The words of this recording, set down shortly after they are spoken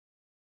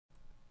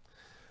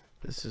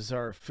This is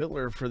our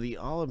filler for the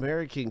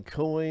All-American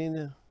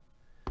coin.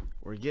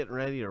 We're getting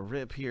ready to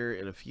rip here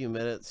in a few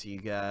minutes, you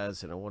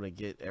guys, and I want to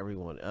get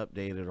everyone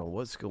updated on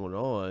what's going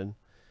on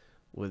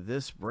with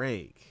this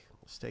break.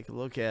 Let's take a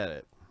look at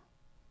it.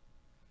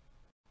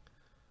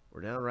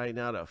 We're down right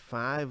now to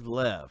 5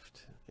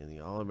 left in the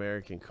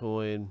All-American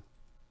coin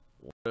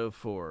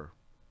 104.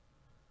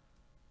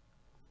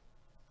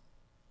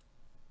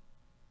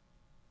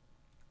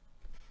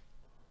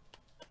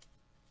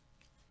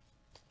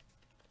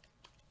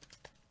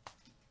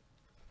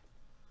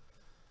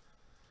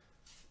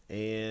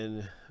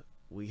 And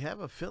we have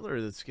a filler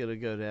that's going to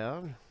go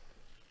down.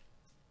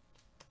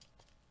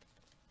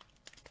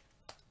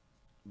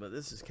 But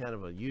this is kind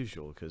of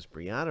unusual because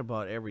Brianna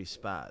bought every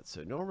spot.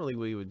 So normally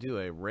we would do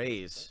a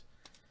race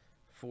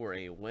for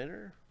a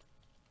winner.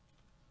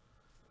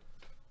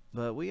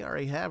 But we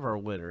already have our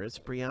winner. It's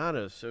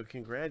Brianna. So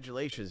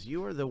congratulations.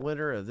 You are the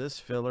winner of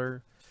this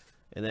filler.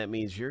 And that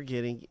means you're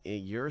getting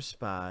your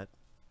spot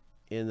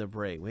in the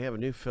break. We have a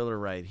new filler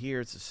right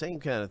here. It's the same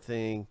kind of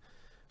thing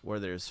where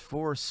there's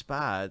 4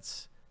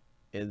 spots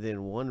and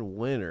then one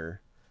winner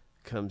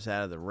comes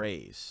out of the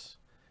race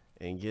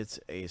and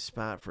gets a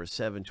spot for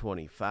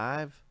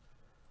 $725.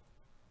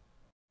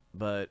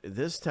 But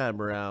this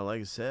time around,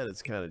 like I said,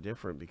 it's kind of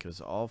different because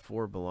all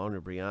 4 belong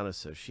to Brianna.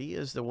 So she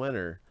is the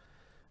winner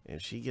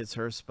and she gets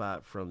her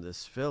spot from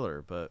this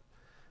filler. But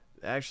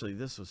actually,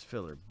 this was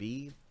filler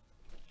B.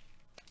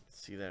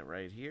 See that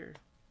right here?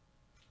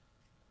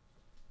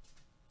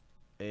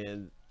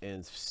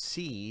 And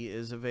C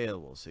is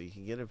available. So you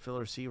can get in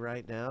filler C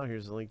right now.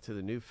 Here's a link to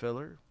the new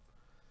filler.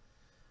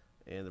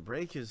 And the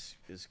break is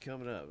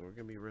coming up. We're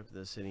going to be ripping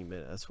this any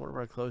minute. That's one of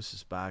our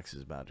closest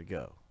boxes about to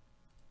go.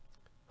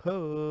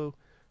 Ho!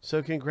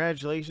 So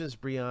congratulations,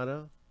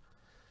 Brianna.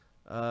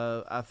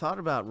 I thought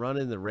about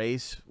running the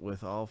race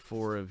with all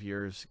 4 of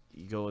yours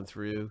going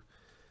through.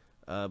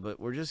 But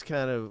we're just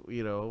kind of,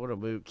 I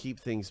want to keep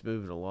things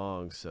moving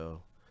along.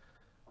 So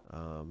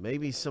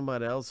maybe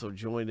somebody else will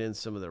join in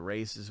some of the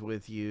races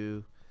with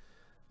you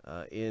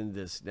in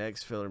this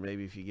next filler.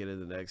 Maybe if you get in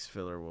the next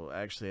filler, we'll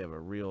actually have a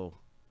real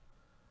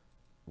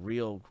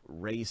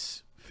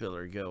race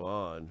filler go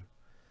on.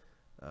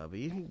 But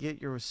you can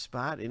get your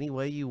spot any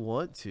way you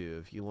want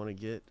to. If you want to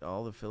get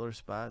all the filler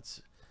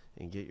spots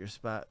and get your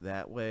spot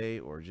that way,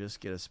 or just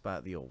get a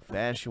spot the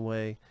old-fashioned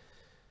way,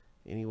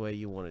 any way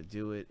you want to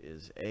do it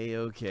is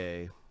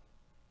a-okay.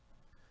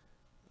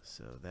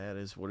 So that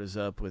is what is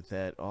up with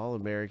that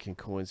All-American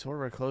coins. One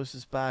of our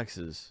closest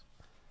boxes.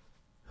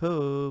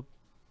 Hope.